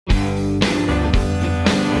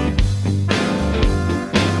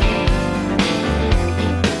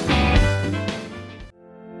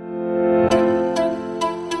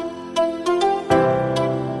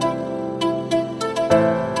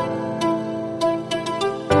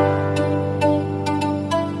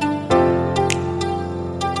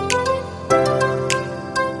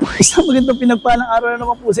Magandang pinagpalang araw na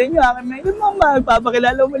naman po sa inyo. Aking mga good mama,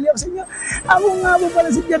 papakilala muli ako sa inyo. Ako nga po pala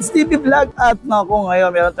si Jets TV Vlog. At naku, ngayon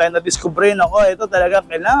meron tayong na-discovery. Naku, ito talaga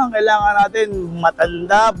kailangan natin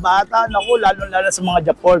matanda, bata, naku, lalo-lalo sa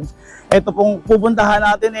mga Japons. Ito pong pupuntahan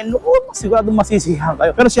natin, sigurado masisihan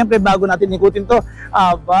kayo. Pero siyempre, bago natin ikutin to,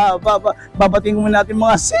 babating muna natin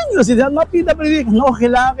mga senior citizen, mga PWD. No,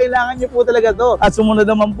 kailangan nyo po talaga to. At sumunod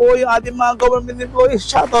naman po yung ating mga government employees.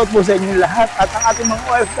 Shoutout po sa inyo lahat. At ang ating mga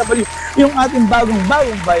OFW, yung ating bagong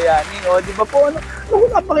bayani. O, di ba po,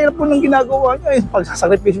 napakahirap po ng ginagawa nyo.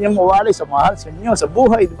 Pagsasakripisyo nyo mawalay sa mahal sa inyo, sa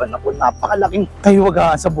buhay. Di ba? Naku, napakalaking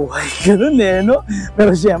kahiwagaan sa buhay. Ganun no?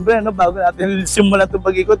 Pero siyempre, bago natin simulan itong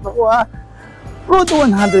pag-ikot, naku road to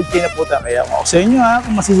 100K na po tayo. Kaya ako sa inyo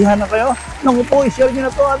kung masisihan na kayo, naku po, i-share nyo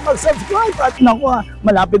na to at mag-subscribe. At naku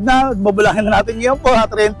malapit na, babulahin na natin ngayon po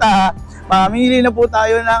 30 Mamili na po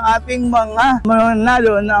tayo ng ating mga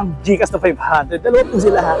mananalo ng Gcash na 500. Dalawa po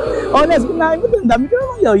sila let's go na. Ang dami ka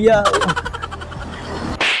naman yaw-yaw.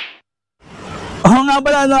 Nga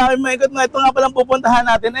pala, aking maikot mo. Ito nga palang pupuntahan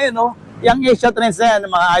natin yung Asia Trends na yan,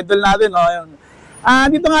 mga idol natin.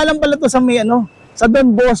 Dito nga lang pala to sa may sa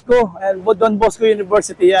Don Bosco, Don Bosco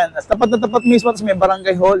University yan. Tapat na tapat mismo, tapos may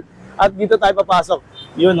barangay hall. At dito tayo papasok.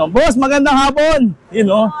 Yun Boss, magandang hapon.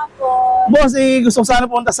 Boss, gusto ko sana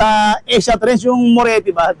punta sa Asia Trends, yung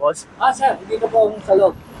Moretti ba, boss? Sir, dito po sa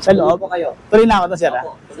loob. Sa loob? Po kayo. Tuloy na ako na, sir.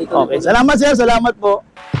 Okay, salamat sir, salamat po.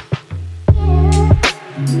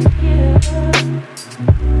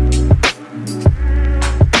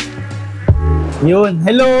 Yun,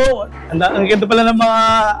 hello. Ang ganda pala ng mga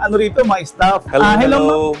rito, mga staff.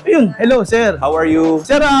 Hello. Hello sir. How are you?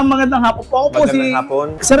 Sir, magandang hapon po. Ako po magandang hapon.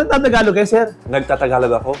 Sir, nagtatagalog kayo, sir?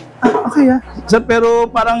 Nagtatagalog ako. Okay Sir, pero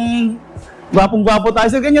parang gwapong-gwapo tayo.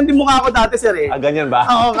 Sir, ganyan din mukha ako dati, sir ganyan ba?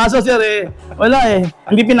 Oo, kaso sir wala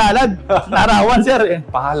hindi pinalad. Narawan, sir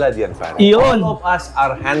Pahalad yan, pare. Yun. All of us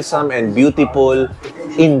are handsome and beautiful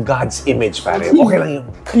in God's image, pare. Okay lang yun.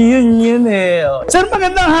 Yun Sir,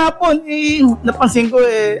 magandang hapon. Napansin ko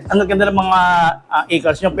ang ganda ng mga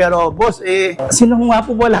e-cars nyo. Pero boss, sino nga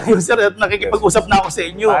po wala kayo, sir? At nakikipag-usap na ako sa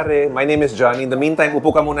inyo. Pare, my name is Johnny. In the meantime,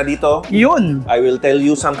 upo ka muna dito. Yun. I will tell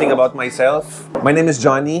you something about myself. My name is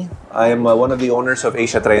Johnny. I am one of the owners of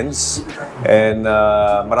Asia Trends. And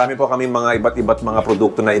marami po kami mga iba't mga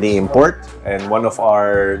produkto na ini-import. And one of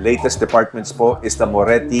our latest departments po is the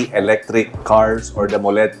Moretti Electric Cars or the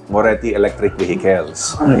Moretti Electric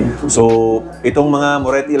Vehicles. So, itong mga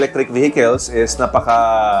Moretti Electric Vehicles is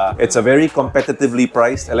it's a very competitively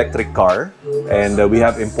priced electric car. And we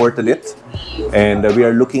have imported it. And we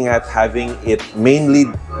are looking at having it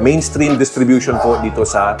mainstream distribution po dito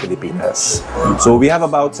sa Pilipinas. So, we have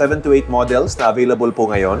about 7 to 8 models na available po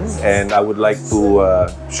ngayon. And I would like to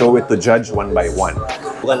show it to judge one by one.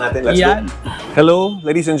 Let's go. Hello,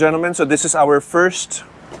 ladies and gentlemen. So this is our first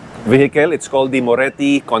vehicle. It's called the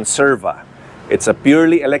Moretti Conserva. It's a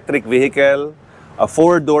purely electric vehicle, a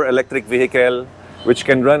 4-door electric vehicle, which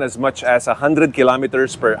can run as much as 100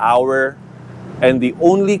 kilometers per hour. And the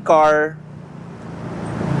only car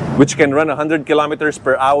which can run 100 kilometers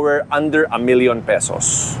per hour under 1 million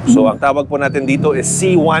pesos. So ang tawag po natin dito is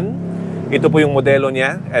C1. Ito po yung modelo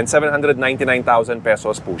niya, and 799,000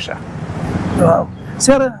 pesos po siya. Wow.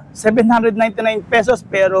 Sir, 799 pesos,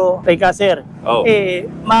 pero teka sir,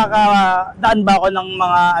 makakadaan ba ako ng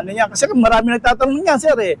mga niya? Kasi marami nagtatanong niya,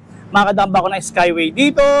 sir makakadaan ba ako ng Skyway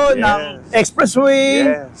dito, ng Expressway,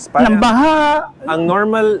 ng baha? Ang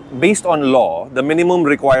normal, based on law, the minimum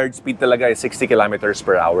required speed talaga is 60 kilometers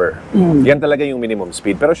per hour. Yan talaga yung minimum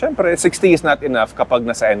speed. Pero syempre, 60 is not enough kapag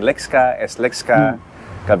nasa NLEX ka, SLEX ka,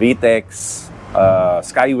 Cavitex,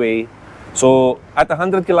 Skyway. So, at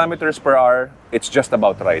 100 kilometers per hour, it's just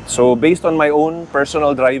about right. So, based on my own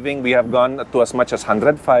personal driving, we have gone to as much as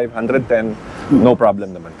 105, 110. No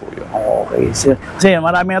problem naman po yun. Okay, sir. Kasi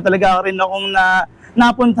marami na talaga rin akong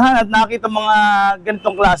napuntahan at nakita mga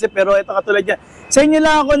ganitong klase. Pero ito katulad yan. Sa inyo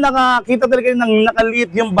lang ako nakakita talaga ng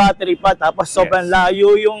nakaliit yung battery pa. Tapos sobrang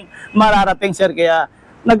layo yung mararating, sir. Kaya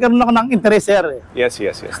nagkaroon ako ng interest, sir. Yes.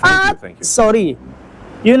 Thank you. Sorry.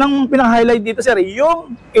 Yun ang pinaka-highlight dito, sir,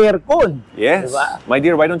 yung aircon. Yes. Diba? My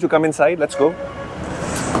dear, why don't you come inside? Let's go.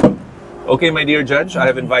 Okay, my dear judge, I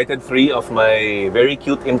have invited 3 of my very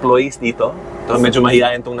cute employees dito. Ito, medyo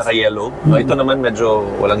mahihayin itong naka-yellow. Ito naman, medyo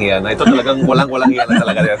walang hiya na. Ito talagang walang hiya na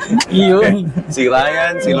talaga. Yun. Si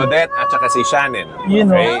Ryan, si Lodette, at saka si Shannon. You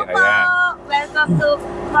know. Okay, ayan. Welcome to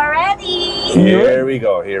Moretti. Here we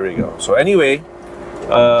go. So anyway,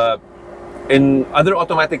 in other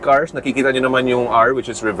automatic cars, nakikita nyo naman yung R,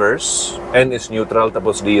 which is reverse, N is neutral,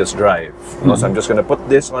 tapos D is drive. So I'm just gonna put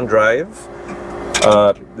this on drive.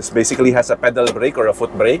 This basically has a pedal brake or a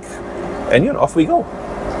foot brake. And yun, off we go.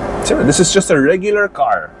 So, this is just a regular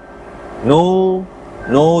car. No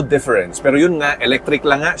difference. Pero yun nga, electric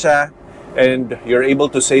lang nga siya. And you're able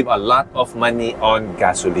to save a lot of money on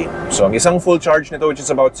gasoline. So, ang isang full charge nito, which is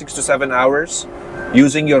about 6 to 7 hours,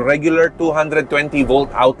 using your regular 220 volt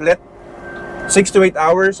outlet, 6 to 8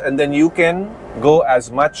 hours, and then you can go as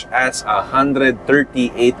much as 138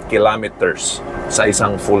 kilometers sa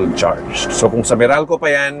isang full charge. So, kung sa Meralco pa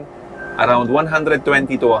yan, around 120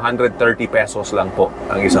 to 130 pesos lang po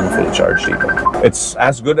ang isang full charge dito. It's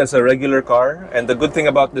as good as a regular car, and the good thing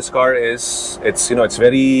about this car is it's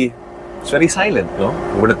very silent, no?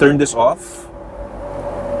 I'm gonna turn this off.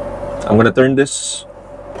 I'm gonna turn this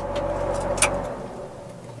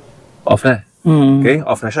off na. Okay,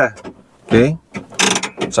 off na siya. Okay,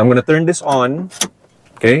 so I'm gonna turn this on.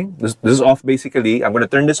 Okay, this is off basically. I'm gonna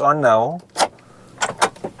turn this on now.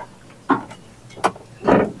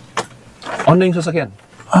 On na yung sasakyan.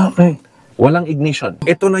 Okay. Walang ignition.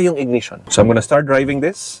 Ito na yung ignition. So I'm gonna start driving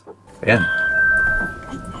this. Ayan.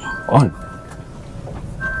 On.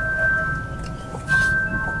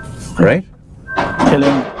 Right?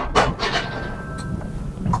 Galing.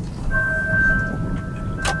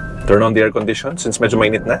 Turn on the air condition since medyo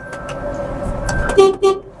mainit na.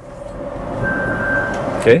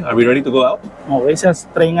 Okay, are we ready to go out? Okay, sir.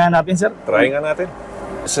 Try nga natin, sir. Try nga natin.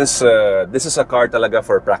 This is a car talaga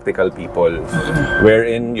for practical people,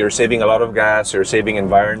 wherein you're saving a lot of gas, you're saving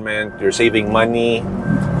environment, you're saving money,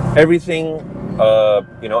 everything,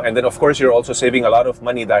 and then of course you're also saving a lot of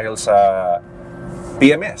money dahil sa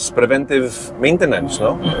PMS, preventive maintenance,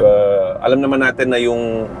 no? Alam naman natin na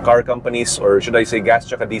yung car companies, or should I say gas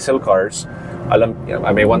tsaka diesel cars,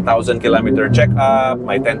 may 1,000 kilometer check-up,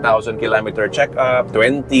 may 10,000 kilometer check-up,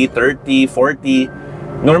 20, 30,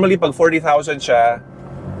 40. Normally, pag 40,000 siya,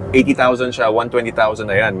 80,000 siya,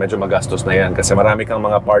 120,000 na yan, medyo magastos na yan kasi marami kang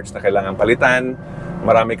mga parts na kailangan palitan,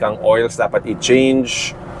 marami kang oils dapat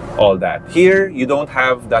i-change, all that. Here, you don't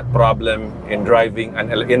have that problem in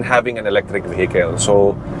having an electric vehicle.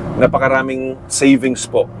 So, napakaraming savings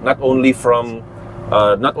po, not only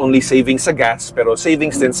savings sa gas, pero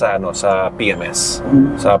savings din sa PMS,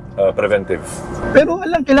 sa preventive. Pero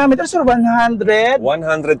ilang kilometers, sir? 100?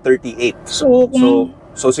 138. So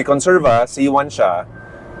si Conserva, C1 siya,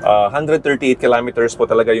 138 kilometers po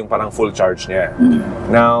talaga yung parang full charge niya.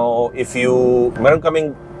 Now, meron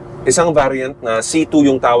kaming isang variant na C2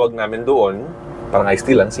 yung tawag namin doon, parang I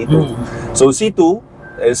still lang, C2. So C2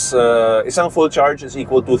 is, isang full charge is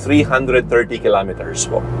equal to 330 kilometers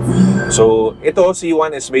po. So, ito,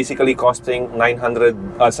 C1 is basically costing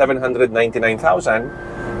 799,000.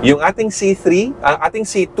 Yung ating ating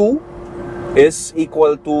C2 is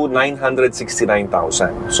equal to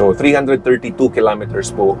 969,000. So, 332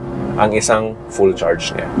 kilometers po ang isang full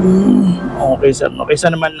charge niya. Okay, sir. Okay,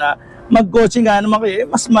 sir naman na mag-coaching nga naman kayo,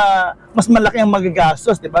 mas malaki ang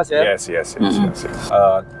magagastos, di ba, sir? Yes.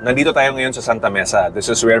 Nandito tayo ngayon sa Santa Mesa.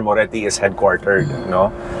 This is where Moretti is headquartered,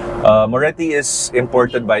 no? Moretti is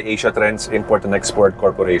imported by Asia Trends Import and Export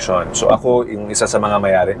Corporation. So ako yung isa sa mga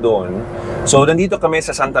may-ari doon. So nandito kami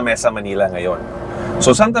sa Santa Mesa, Manila ngayon.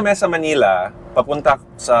 So Santa Mesa, Manila, papunta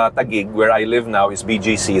sa Taguig, where I live now, is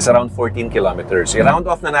BGC, is around 14 kilometers. I-round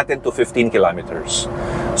off na natin to 15 kilometers.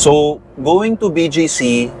 So going to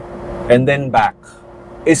BGC and then back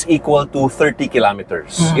is equal to 30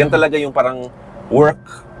 kilometers. Yan talaga yung parang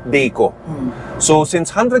work day ko. So, since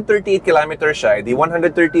 138 kilometers siya, the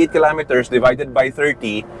 138 kilometers divided by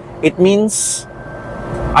 30, it means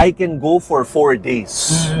I can go for 4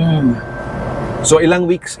 days. So,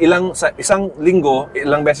 sa isang linggo,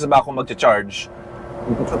 ilang beses ba ako mag-charge?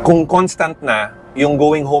 Kung constant na yung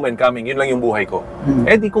going home and coming, yun lang yung buhay ko.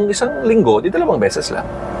 Eh di kung isang linggo, di 2 beses lang.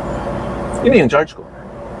 Yun yung charge ko.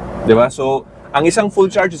 Diba? So, ang isang full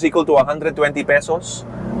charge is equal to 120 pesos.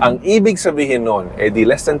 Ang ibig sabihin nun, di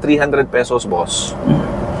less than 300 pesos, boss.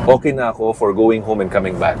 Okay na ako for going home and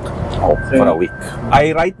coming back for a week. I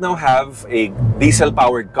right now have a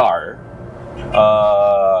diesel-powered car.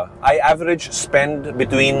 I average spend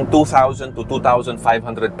between 2,000 to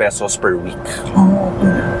 2,500 pesos per week.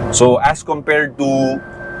 So, as compared to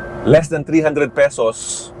less than 300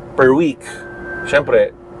 pesos per week, syempre,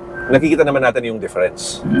 nakikita naman natin yung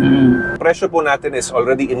difference. Presyo po natin is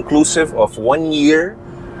already inclusive of 1 year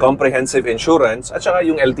comprehensive insurance at saka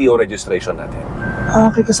yung LTO registration natin.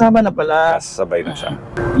 Okay, kasama na pala. Sabay na siya.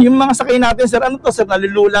 Yung mga sakay natin, sir, ano to, sir?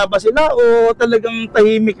 Nalulula ba sila o talagang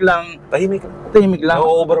tahimik lang? Tahimik lang. Tahimik lang.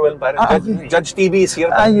 Na-overwhelm pa rin. Okay. Judge TV is here.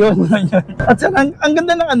 Ayun. At sir, ang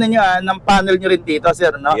ganda ng ano nyo, ng panel nyo rin dito,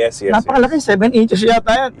 sir, no? Yes. Napakalaki, 7 inches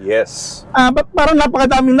yata yan. Yes. Ba't parang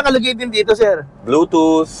napakadaming nakalagay din dito, sir?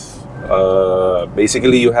 Bluetooth.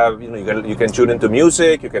 Basically, you have, you can tune into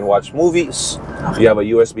music, you can watch movies. Okay. You have a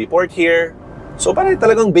USB port here. So, parang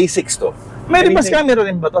talagang basics to. May reverse camera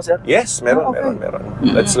rin ba to, sir? Yes, meron.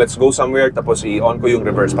 Let's go somewhere tapos i-on ko yung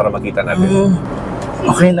reverse para makita natin.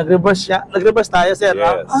 Okay, nag-reverse siya. Nag-reverse tayo, sir.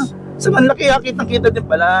 Yes. Sa manlaki, kitang-kita din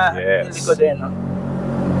pala. Yes. Hindi ko din, no?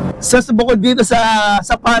 Sa bukod dito sa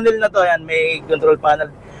panel na to, yan, may control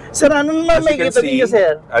panel. Sir, anong may kita dito,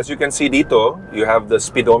 sir? As you can see dito, you have the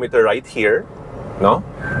speedometer right here, no?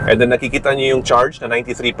 And then nakikita niyo yung charge na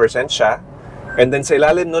 93% siya. And then sa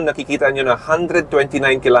ilalim nun, nakikita niyo na 129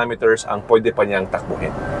 kilometers ang pwede pa niyang takbuhin.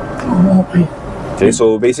 Okay. Okay,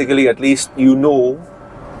 so basically, at least you know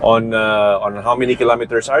on how many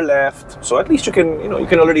kilometers are left. So at least you can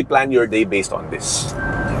already plan your day based on this.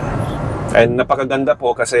 And napakaganda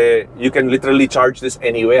po kasi you can literally charge this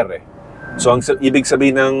anywhere eh. So ang ibig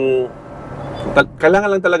sabihin ng kailangan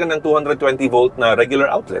lang talaga ng 220 volt na regular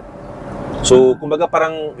outlet. So kumbaga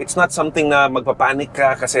parang it's not something na magpapanik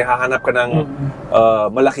ka kasi hahanap ka ng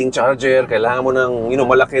malaking charger, kailangan mo ng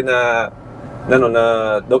malaki na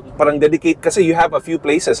parang dedicate kasi you have a few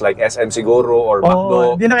places like SM siguro or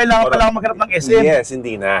McDo. Hindi na kailangan pala maghanap ng SM. Yes,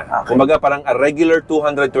 hindi na. Okay. Kumbaga parang a regular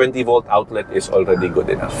 220 volt outlet is already good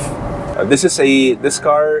enough. This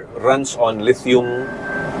car runs on lithium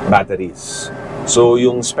batteries. So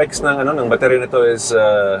yung specs ng battery nito is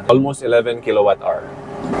almost 11 kilowatt hour.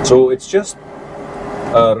 So it's just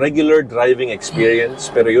a regular driving experience,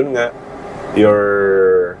 pero yun nga,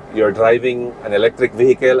 you're driving an electric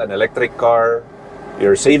vehicle, an electric car,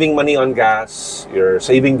 you're saving money on gas, you're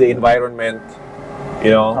saving the environment.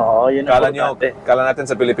 Yun Kala natin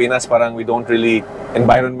sa Pilipinas parang we don't really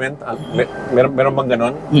environment. Meron bang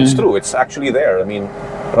ganon? It's true. It's actually there. I mean,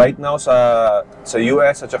 right now sa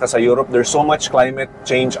US at saka sa Europe, there's so much climate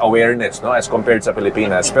change awareness, no, as compared sa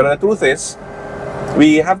Pilipinas. Pero the truth is,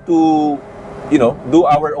 we have to, do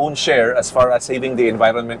our own share as far as saving the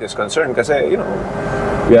environment is concerned. Kasi,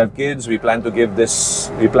 we have kids. We plan to give this.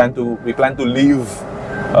 We plan to leave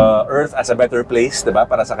Earth as a better place, diba,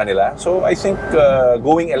 para sa kanila. So I think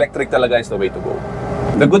going electric talaga is the way to go.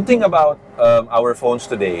 The good thing about our phones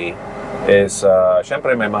today is,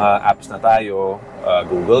 syempre may mga apps na tayo,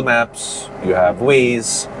 Google Maps, you have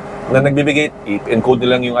Waze, na nagbibigay, i-encode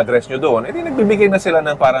nilang yung address nyo doon, edi nagbibigay na sila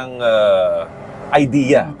ng parang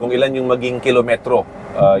idea kung ilan yung maging kilometro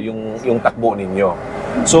yung takbo ninyo.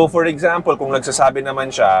 So for example, kung nagsasabi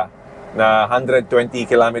naman siya na 120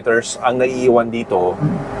 kilometers ang naiiwan dito,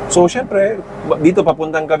 so syempre, dito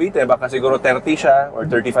papuntang Cavite, baka siguro 30 siya or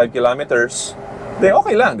 35 kilometers,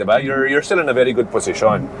 okay lang, di ba? You're still in a very good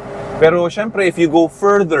position. Pero syempre, if you go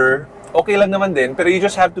further, okay lang naman din, pero you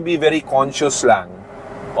just have to be very conscious lang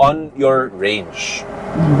on your range.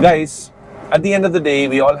 Guys, at the end of the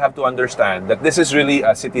day, we all have to understand that this is really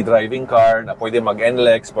a city driving car na pwede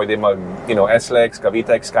mag-NLEX, pwede mag-SLEX,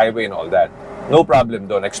 Cavitex, Skyway, and all that. No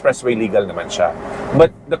problem doon. Expressway legal naman siya.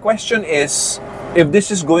 But the question is, if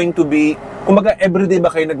this is going to be, kumbaga, everyday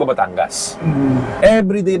ba kayo nagbabatangas?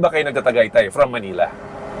 Everyday ba kayo nagtatagaytay from Manila?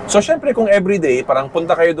 So, syempre, kung everyday, parang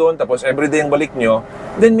punta kayo doon, tapos everyday ang balik nyo,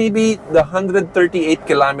 then maybe the 138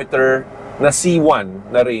 kilometer na C1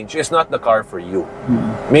 na range is not the car for you.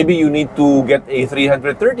 Maybe you need to get a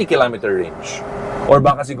 330 kilometer range. Or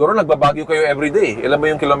baka siguro nagbabagyo kayo everyday. Ilan ba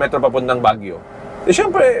yung kilometro papuntang Baguio? Eh,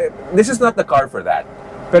 syempre, this is not the car for that.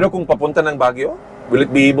 Pero kung papunta ng Baguio, will it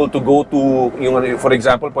be able to go to, for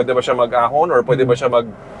example, pwede ba siya mag-ahon or pwede ba siya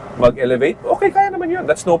mag-elevate? Okay, kaya naman yun.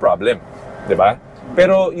 That's no problem. Diba?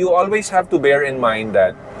 Pero you always have to bear in mind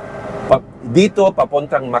that dito,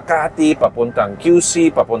 papuntang Makati, papuntang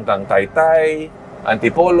QC, papuntang Taytay,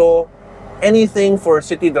 Antipolo, anything for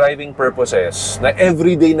city driving purposes na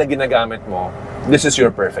everyday na ginagamit mo, this is your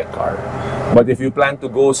perfect car. But if you plan to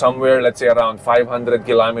go somewhere, let's say around 500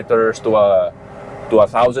 kilometers to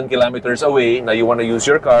 1,000 kilometers away na you want to use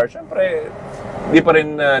your car, syempre, di pa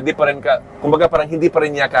rin kumbaga parang hindi pa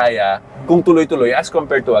rin niya kaya kung tuloy-tuloy as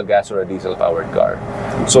compared to a gas or a diesel-powered car.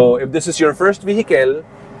 So, if this is your first vehicle,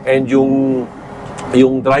 and yung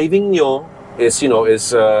driving nyo is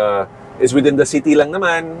within the city lang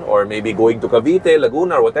naman, or maybe going to Cavite,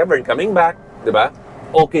 Laguna, or whatever, and coming back, di ba?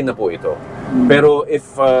 Okay na po ito. Pero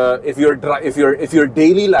if your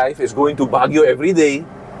daily life is going to Baguio every day,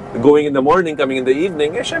 going in the morning, coming in the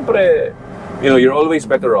evening, syempre, you're always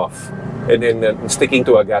better off in sticking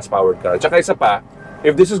to a gas-powered car. Tsaka isa pa,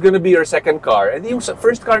 if this is gonna be your second car, edi yung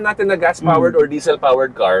first car natin na gas-powered or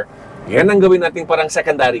diesel-powered car, yan ang gawin natin parang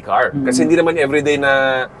secondary car. Kasi hindi naman everyday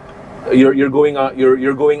na you're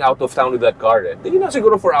going out of town with that car. Yun na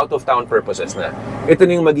siguro for out of town purposes na. Ito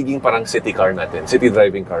na yung magiging parang city car natin, city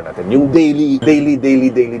driving car natin. Yung daily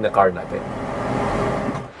na car natin.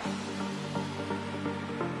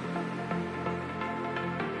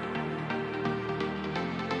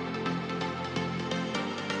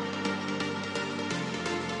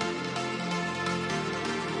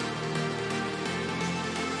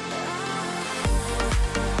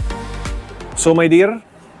 So my dear,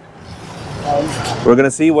 we're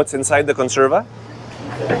gonna see what's inside the conserva.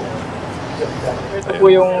 Ito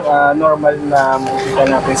po yung normal na makikita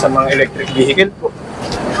natin sa mga electric vehicle po.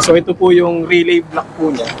 So ito po yung relay block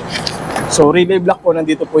po niya. So relay block po,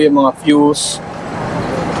 nandito po yung mga fuse.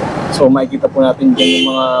 So makikita po natin dyan yung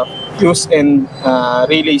mga fuse and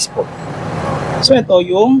relays po. So ito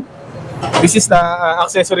yung, this is the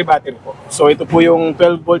accessory battery po. So ito po yung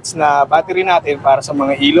 12 volts na battery natin para sa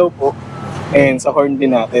mga ilaw po and sa horn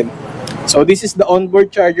din natin. So this is the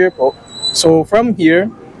onboard charger po. So from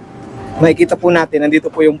here, makikita po natin,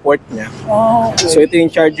 nandito po yung port niya. So ito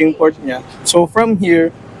yung charging port niya. So from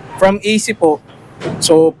here, from AC po,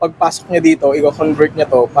 so pagpasok niya dito, i-convert niya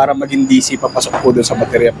to para maging DC, papasok po dun sa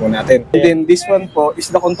baterya po natin. And then this one po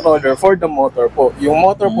is the controller for the motor po. Yung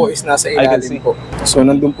motor po is nasa ilalim po. So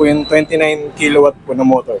nandun po yung 29 kilowatt po na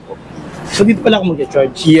motor po. So dito pala ako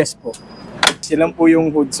mag-charge? Yes po. Silang po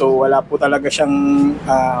yung hood, so wala po talaga siyang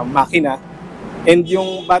makina. And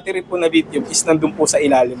yung battery po na lithium is nandun po sa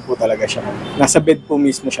ilalim po talaga siya. Nasa bed po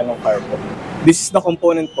mismo siya ng car po. This is the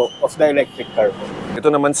component po of the electric car po.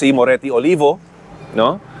 Ito naman si Moretti Olivo,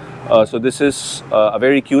 no? So this is a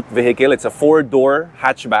very cute vehicle. It's a 4-door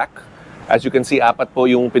hatchback. As you can see, apat po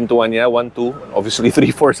yung pintuan niya. 1, 2, obviously 3,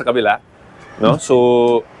 4 sa kabila. No?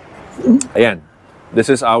 So, ayan. This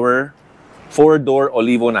is our 4-door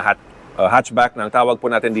Olivo na hatchback. Na ang tawag po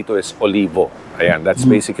natin dito is Olivo. Ayan, that's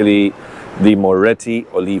basically the Moretti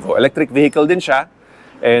Olivo. Electric vehicle din siya.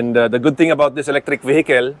 And the good thing about this electric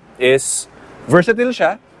vehicle is versatile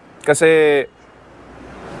siya. Kasi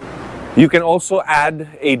you can also add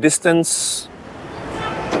a distance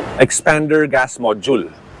expander gas module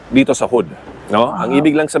dito sa hood. No? Ang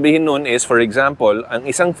ibig lang sabihin nun is, for example, ang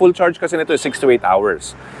isang full charge kasi nito is 6 to 8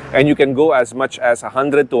 hours. And you can go as much as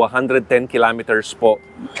 100 to 110 kilometers po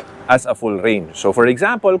as a full range. So for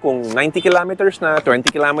example, kung 90 kilometers na, 20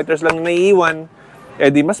 kilometers lang naiiwan,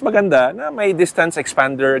 di mas maganda na may distance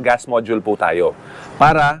expander gas module po tayo.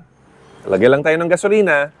 Para, lagay lang tayo ng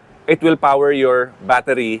gasolina, it will power your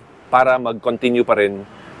battery para mag-continue pa rin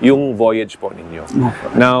yung voyage po ninyo.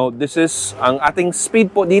 Now, this is, ang ating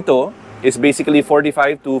speed po dito is basically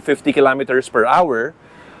 45 to 50 kilometers per hour.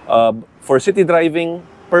 For city driving,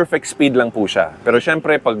 perfect speed lang po siya. Pero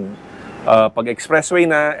syempre, pag expressway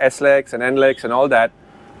na, SLEX and NLEX and all that,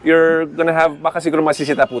 you're gonna have, baka siguro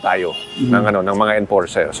masisita po tayo ng mga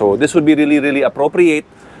enforcer. So, this would be really, really appropriate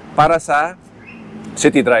para sa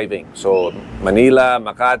city driving. So, Manila,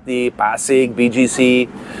 Makati, Pasig, BGC,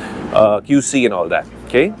 QC and all that.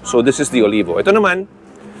 Okay? So, this is the Olivo. Ito naman,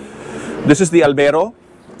 this is the Albero.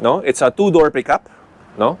 No? It's a 2-door pickup.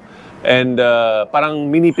 No? And parang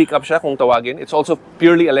mini pickup siya kung tawagin. It's also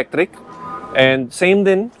purely electric. And same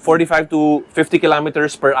din, 45 to 50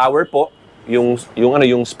 kilometers per hour po yung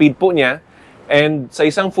speed po niya. And sa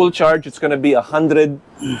isang full charge, it's gonna be 100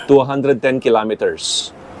 to 110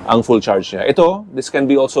 kilometers ang full charge niya. Ito, this can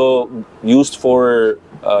be also used for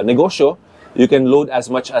negosyo. You can load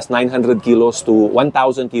as much as 900 kilos to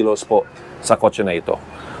 1,000 kilos po sa kotse na ito.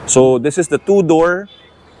 So, this is the 2-door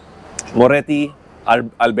Moretti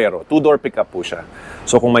Albero. 2-door pickup po siya.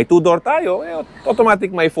 So, kung may 2-door tayo,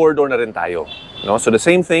 automatic may 4-door na rin tayo. No? So, the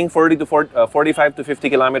same thing, 45 to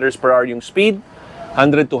 50 kilometers per hour yung speed,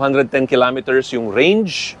 100 to 110 kilometers yung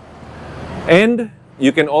range, and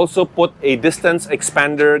you can also put a distance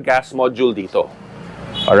expander gas module dito.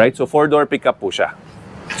 Alright, so 4-door pickup po siya.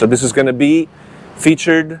 So this is gonna be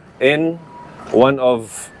featured in one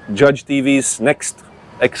of Judge TV's next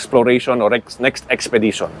exploration or next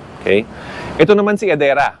expedition. Okay? Ito naman si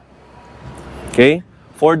Adera. Okay?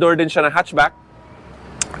 4-door din siya na hatchback.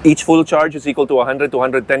 Each full charge is equal to 100 to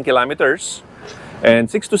 110 kilometers. And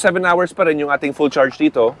 6 to 7 hours pa rin yung ating full charge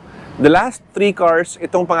dito. The last 3 cars,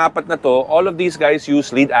 itong pangapat na to, all of these guys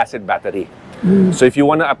use lead-acid battery. So if you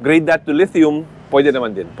wanna upgrade that to lithium, pwede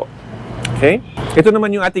naman din po. Okay? Ito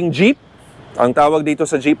naman yung ating Jeep. Ang tawag dito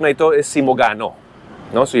sa Jeep na ito is si Mogano.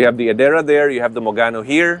 No? So you have the Adera there, you have the Mogano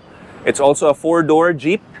here. It's also a 4-door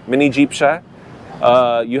Jeep, mini Jeep siya.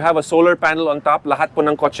 You have a solar panel on top. Lahat po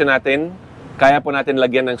ng kotse natin, kaya po natin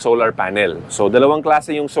lagyan ng solar panel. So, dalawang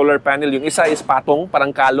klase yung solar panel. Yung isa is patong,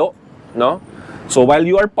 parang kalo, no? So, while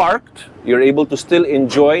you are parked, you're able to still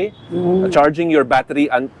enjoy charging your battery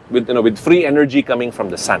with free energy coming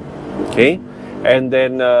from the sun. Okay? And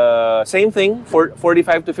then, same thing,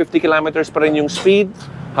 45 to 50 kilometers pa rin yung speed,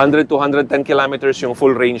 100 to 110 kilometers yung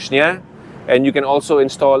full range niya. And you can also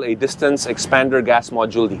install a distance expander gas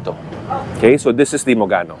module dito. Okay, so this is the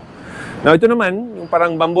Mogano. Now, ito naman, yung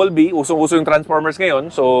parang Bumblebee, usong-uso yung Transformers ngayon.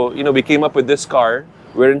 So, we came up with this car,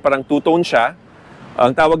 wherein parang two-tone siya.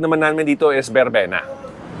 Ang tawag naman namin dito is Verbena.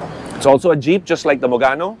 It's also a Jeep, just like the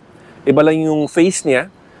Mogano. Iba lang yung face niya.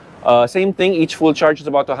 Same thing, each full charge is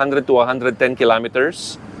about 100 to 110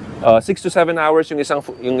 kilometers. 6 to 7 hours yung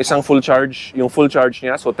isang full charge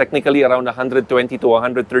niya. So technically around 120 to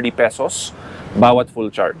 130 pesos bawat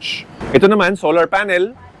full charge. Ito naman, solar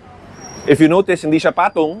panel. If you notice, hindi siya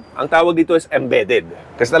patong. Ang tawag dito is embedded.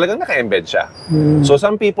 Kasi talagang naka-embed siya. So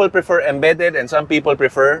some people prefer embedded and some people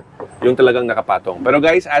prefer yung talagang nakapatong. Pero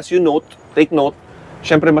guys, as you take note,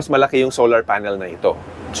 syempre mas malaki yung solar panel na ito.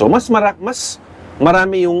 So mas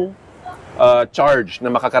marami yung charge na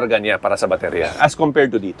makakarga niya para sa baterya as compared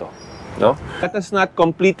to dito. No? Let us not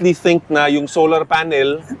completely think na yung solar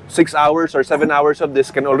panel, 6 hours or 7 hours of this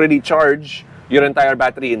can already charge your entire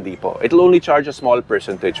battery. Hindi po. It'll only charge a small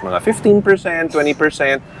percentage, mga 15%,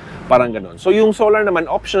 20%, parang ganun. So yung solar naman,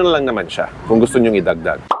 optional lang naman siya kung gusto nyong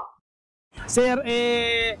idagdag. Sir,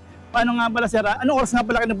 paano nga pala, sir? Anong oras nga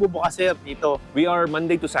pala kayo nagbubukas, sir, dito? We are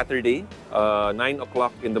Monday to Saturday, 9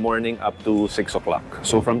 o'clock in the morning up to 6 o'clock.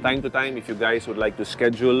 So from time to time, if you guys would like to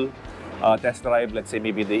schedule test drive, let's say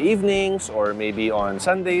maybe the evenings or maybe on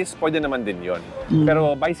Sundays, pwede naman din yon.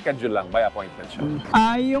 Pero by schedule lang, by appointment siya.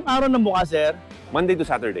 Yung araw ng bukas, sir? Monday to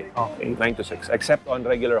Saturday, Okay. 9 to 6, except on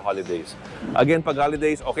regular holidays. Again, pag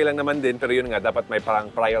holidays, okay lang naman din, pero yun nga, dapat may parang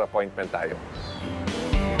prior appointment tayo.